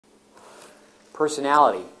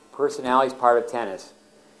personality. Personality is part of tennis.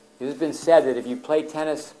 It has been said that if you play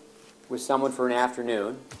tennis with someone for an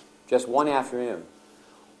afternoon, just one afternoon,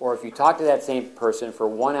 or if you talk to that same person for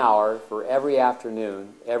 1 hour for every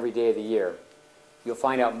afternoon, every day of the year, you'll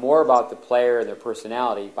find out more about the player and their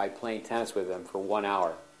personality by playing tennis with them for 1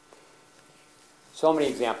 hour. So many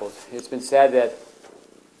examples. It's been said that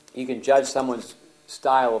you can judge someone's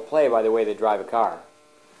style of play by the way they drive a car.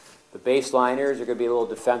 The baseliners are going to be a little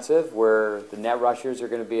defensive, where the net rushers are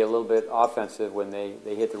going to be a little bit offensive when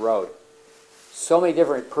they hit the road. So many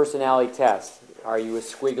different personality tests. Are you a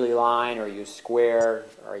squiggly line? Are you a square?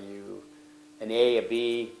 Are you an A, a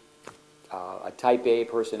B, a type A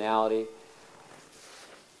personality?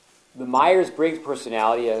 The Myers-Briggs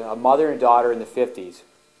personality, a mother and daughter in the 50s,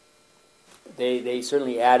 they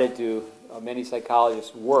certainly added to many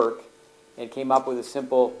psychologists' work and came up with a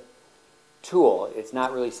simple tool. It's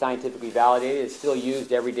not really scientifically validated. It's still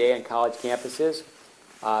used every day on college campuses.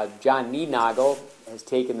 John Niednagel has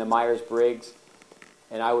taken the Myers-Briggs,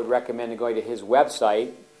 and I would recommend going to his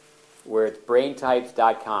website, where it's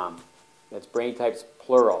braintypes.com. That's braintypes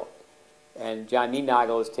plural. And John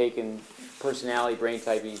Niednagel has taken personality brain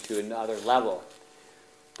typing to another level.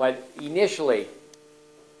 But initially,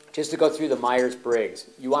 just to go through the Myers-Briggs,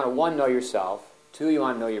 you want to, 1, know yourself. 2, you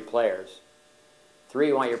want to know your players. 3,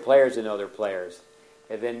 you want your players to know their players.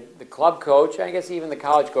 And then the club coach, I guess even the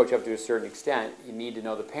college coach up to a certain extent, you need to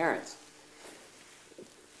know the parents.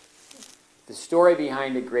 The story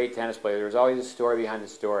behind a great tennis player, there's always a story behind the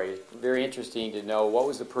story. It's very interesting to know what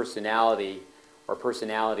was the personality or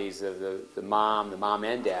personalities of the mom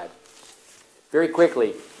and dad. Very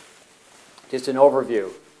quickly, just an overview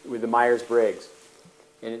with the Myers-Briggs.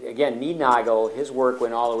 And again, Niednagel, his work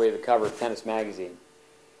went all the way to the cover of Tennis Magazine.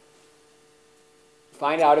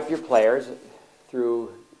 Find out if your players,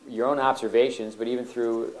 through your own observations, but even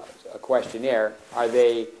through a questionnaire, are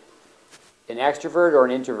they an extrovert or an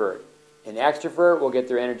introvert? An extrovert will get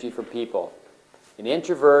their energy from people. An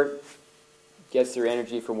introvert gets their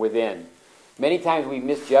energy from within. Many times we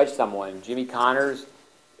misjudge someone. Jimmy Connors,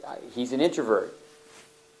 he's an introvert,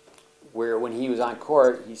 where when he was on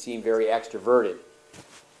court, he seemed very extroverted.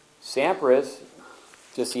 Sampras,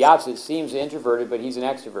 just the opposite, seems introverted, but he's an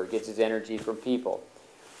extrovert, gets his energy from people.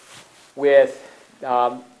 And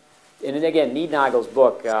then again, Niednagel's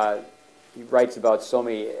book, he writes about so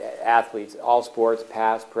many athletes, all sports,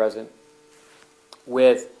 past, present.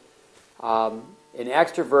 With an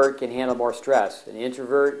extrovert can handle more stress. An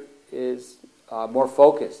introvert is more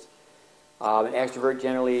focused. An extrovert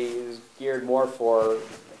generally is geared more for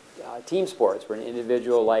team sports, where an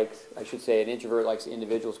individual likes, I should say, an introvert likes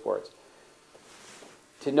individual sports.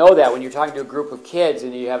 To know that when you're talking to a group of kids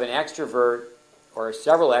and you have an extrovert or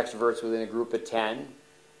several extroverts within a group of 10,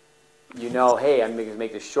 you know, hey, I'm going to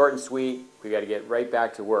make this short and sweet. We've got to get right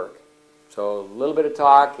back to work. So a little bit of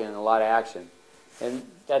talk and a lot of action. And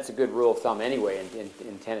that's a good rule of thumb anyway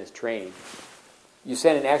in tennis training. You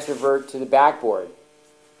send an extrovert to the backboard.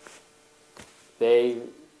 They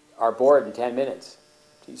are bored in 10 minutes.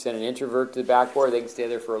 You send an introvert to the backboard, they can stay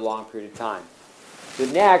there for a long period of time. The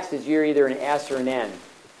next is you're either an S or an N.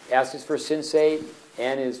 S is for sensate,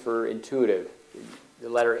 N is for intuitive. The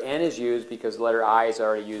letter N is used because the letter I is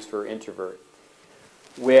already used for introvert.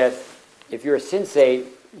 If you're a sensate,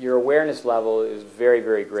 your awareness level is very,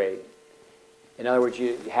 very great. In other words,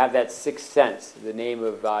 you have that sixth sense, the name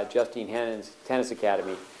of Justine Henon's Tennis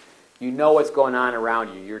Academy. You know what's going on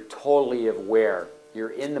around you. You're totally aware.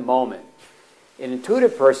 You're in the moment. An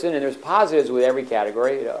intuitive person, and there's positives with every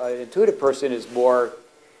category, an intuitive person is more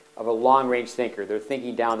of a long-range thinker. They're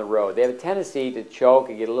thinking down the road. They have a tendency to choke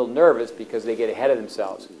and get a little nervous because they get ahead of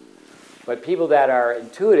themselves. But people that are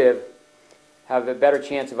intuitive have a better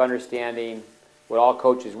chance of understanding what all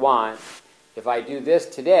coaches want. If I do this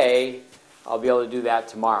today, I'll be able to do that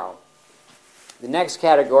tomorrow. The next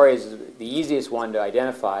category is the easiest one to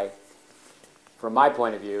identify, from my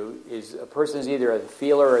point of view, is a person is either a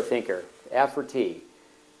feeler or a thinker, F or T.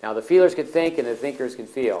 Now, the feelers can think and the thinkers can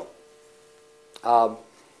feel.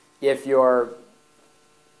 If you're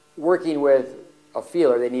working with a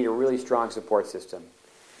feeler, they need a really strong support system.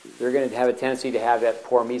 They're going to have a tendency to have that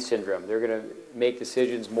poor me syndrome. They're going to make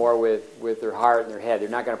decisions more with their heart and their head. They're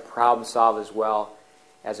not going to problem solve as well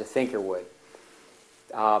as a thinker would.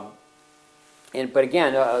 But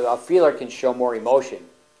again, a feeler can show more emotion.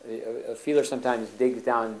 A feeler sometimes digs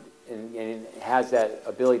down and has that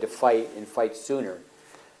ability to fight and fight sooner.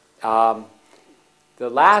 The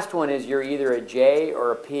last one is you're either a J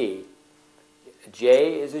or a P. A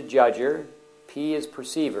J is a judger. P is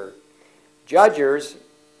perceiver. Judgers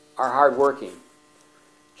are hardworking.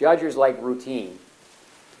 Judgers like routine.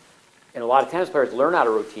 And a lot of tennis players learn out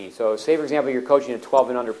of routine. So say, for example, you're coaching a 12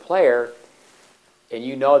 and under player, and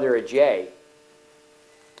you know they're a J.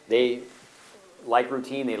 They like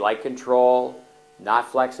routine, they like control,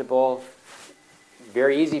 not flexible.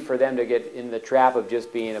 Very easy for them to get in the trap of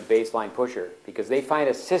just being a baseline pusher because they find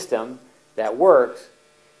a system that works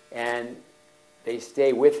and they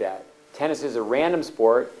stay with that. Tennis is a random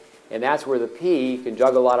sport, and that's where the P can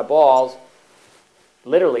juggle a lot of balls,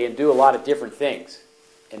 literally, and do a lot of different things.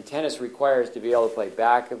 And tennis requires to be able to play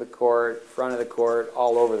back of the court, front of the court,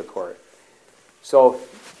 all over the court. So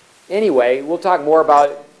anyway, we'll talk more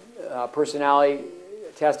about personality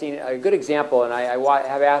testing. A good example, and I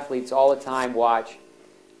have athletes all the time watch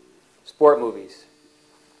sport movies.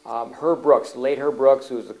 Herb Brooks, the late Herb Brooks,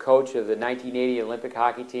 who was the coach of the 1980 Olympic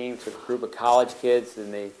hockey team, took a group of college kids,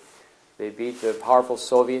 and they beat the powerful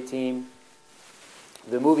Soviet team.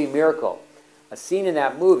 The movie Miracle. A scene in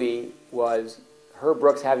that movie was Herb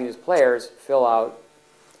Brooks having his players fill out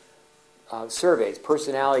surveys,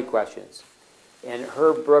 personality questions. And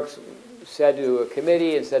Herb Brooks said to a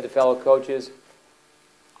committee and said to fellow coaches,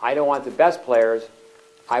 I don't want the best players,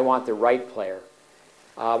 I want the right player.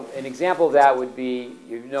 An example of that would be,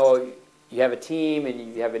 you have a team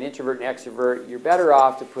and you have an introvert and extrovert. You're better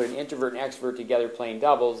off to put an introvert and extrovert together playing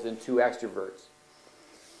doubles than two extroverts.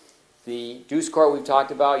 The deuce court we've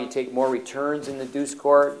talked about, you take more returns in the deuce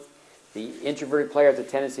court. The introverted player has a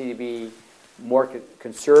tendency to be more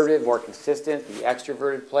conservative, more consistent. The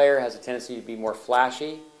extroverted player has a tendency to be more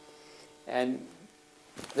flashy. And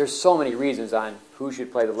there's so many reasons on who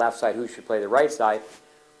should play the left side, who should play the right side.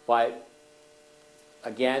 But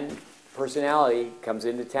again, personality comes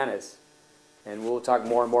into tennis. And we'll talk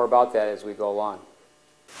more and more about that as we go along.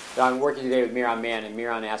 Now, I'm working today with Miran Mann, and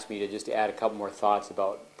Miran asked me to just add a couple more thoughts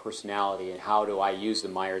about personality and how do I use the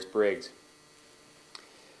Myers-Briggs.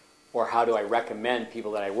 Or how do I recommend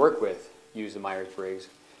people that I work with use the Myers-Briggs.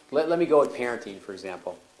 Let me go with parenting, for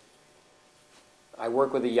example. I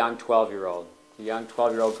work with a young 12-year-old. A young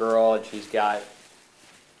 12-year-old girl, and she's got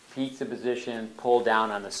pizza position pulled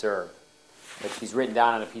down on the serve. But she's written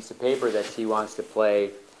down on a piece of paper that she wants to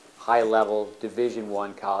play high-level Division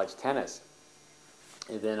I college tennis.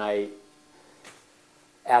 And then I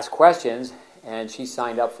asked questions, and she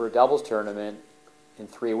signed up for a doubles tournament in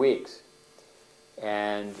 3 weeks.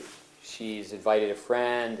 And she's invited a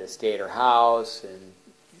friend to stay at her house, and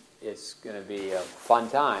it's going to be a fun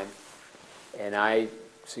time. And I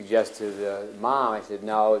suggested to the mom, I said,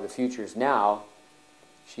 no, the future's now.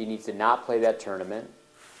 She needs to not play that tournament,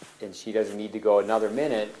 and she doesn't need to go another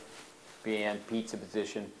minute being pizza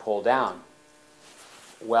position pulled down.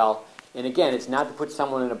 Well, and again, it's not to put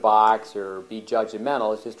someone in a box or be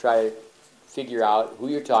judgmental. It's just try to figure out who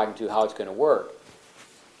you're talking to, how it's going to work.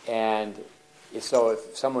 And so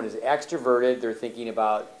if someone is extroverted, they're thinking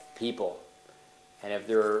about people. And if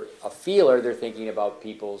they're a feeler, they're thinking about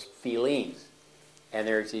people's feelings. And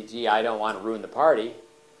they're saying, gee, I don't want to ruin the party.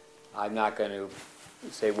 I'm not going to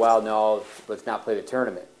say, well, no, let's not play the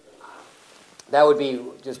tournament. That would be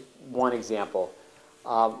just one example.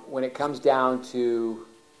 When it comes down to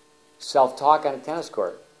self-talk on a tennis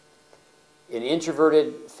court, an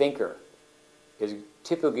introverted thinker is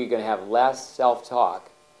typically going to have less self-talk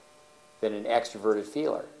than an extroverted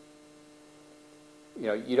feeler.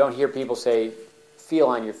 You don't hear people say, feel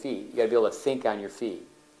on your feet. You got to be able to think on your feet.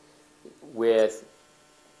 With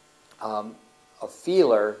a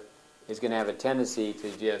feeler is going to have a tendency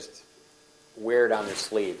to just wear it on their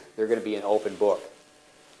sleeve. They're going to be an open book.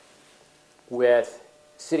 With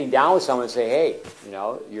sitting down with someone and say, hey,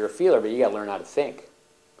 you're a feeler, but you got to learn how to think.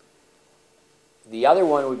 The other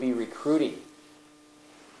one would be recruiting.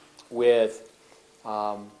 With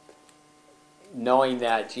knowing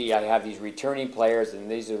that, gee, I have these returning players and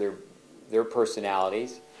these are their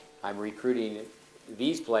personalities. I'm recruiting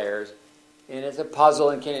these players, and it's a puzzle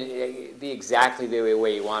and can it be exactly the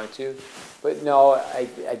way you want it to. But no,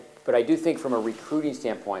 but I do think from a recruiting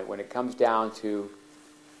standpoint, when it comes down to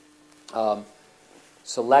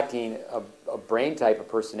selecting a brain type of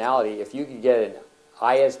personality, if you could get an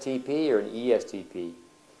ISTP or an ESTP.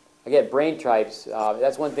 Again, brain types,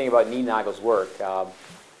 that's one thing about Nienagel's work.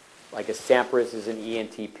 Like a Sampras is an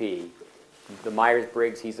ENTP. The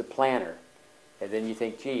Myers-Briggs, he's a planner. And then you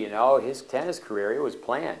think, gee, his tennis career, it was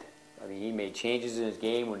planned. I mean, he made changes in his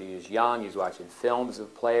game when he was young. He was watching films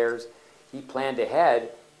of players. He planned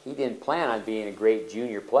ahead. He didn't plan on being a great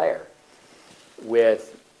junior player.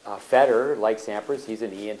 With Federer, like Sampras, he's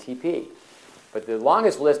an ENTP. But the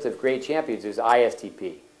longest list of great champions is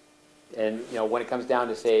ISTP. And, when it comes down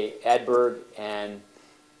to, say, Edberg and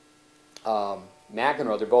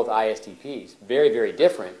McEnroe, they're both ISTPs. Very, very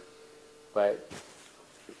different. But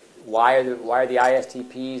why are the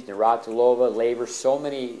ISTPs, Navratilova, Laver, so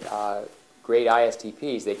many great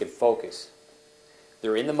ISTPs? They can focus.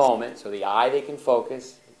 They're in the moment, so the I, they can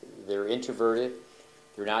focus. They're introverted.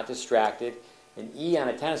 They're not distracted. And E on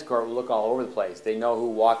a tennis court will look all over the place. They know who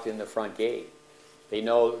walked in the front gate. They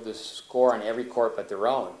know the score on every court but their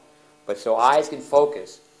own. But so I's can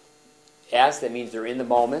focus. S, that means they're in the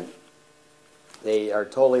moment. They are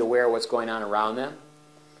totally aware of what's going on around them.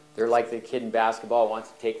 They're like the kid in basketball who wants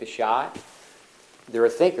to take the shot. They're a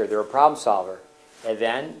thinker. They're a problem solver. And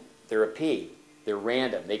then they're a P. They're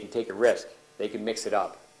random. They can take a risk. They can mix it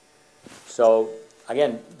up. So,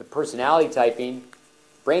 again, the personality typing,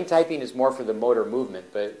 brain typing is more for the motor movement.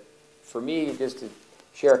 But for me, just to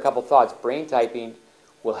share a couple thoughts, brain typing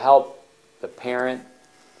will help the parent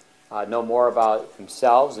know more about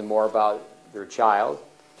themselves and more about their child.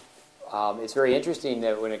 It's very interesting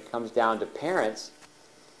that when it comes down to parents,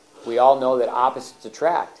 we all know that opposites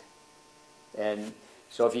attract. And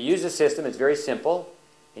so if you use the system, it's very simple,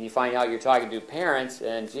 and you find out you're talking to parents,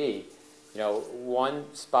 and gee, you know, one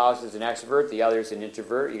spouse is an extrovert, the other is an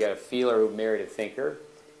introvert. You got a feeler who married a thinker.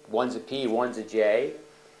 One's a P, one's a J.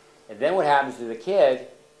 And then what happens to the kid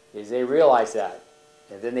is they realize that.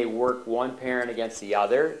 And then they work one parent against the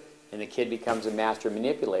other, and the kid becomes a master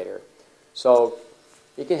manipulator. So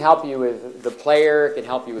it can help you with the player, it can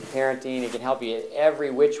help you with parenting, it can help you in every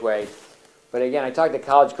which way. But again, I talk to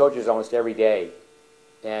college coaches almost every day.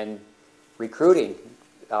 And recruiting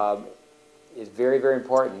is very, very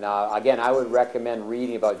important. Again, I would recommend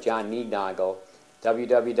reading about John Meagnagel,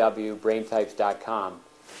 www.braintypes.com.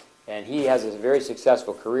 And he has a very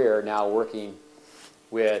successful career now working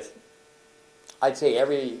with, I'd say,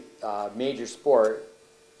 every major sport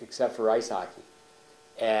except for ice hockey.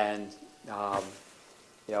 And,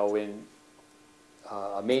 you know, when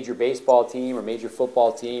a major baseball team or major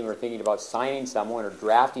football team are thinking about signing someone or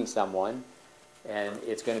drafting someone, and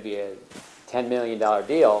it's going to be a $10 million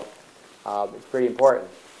deal, it's pretty important.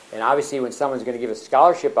 And obviously when someone's going to give a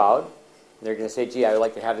scholarship out, they're going to say, gee, I would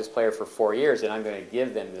like to have this player for 4 years, and I'm going to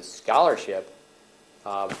give them this scholarship.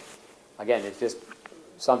 Again, it's just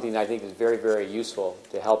something that I think is very, very useful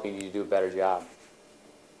to helping you do a better job.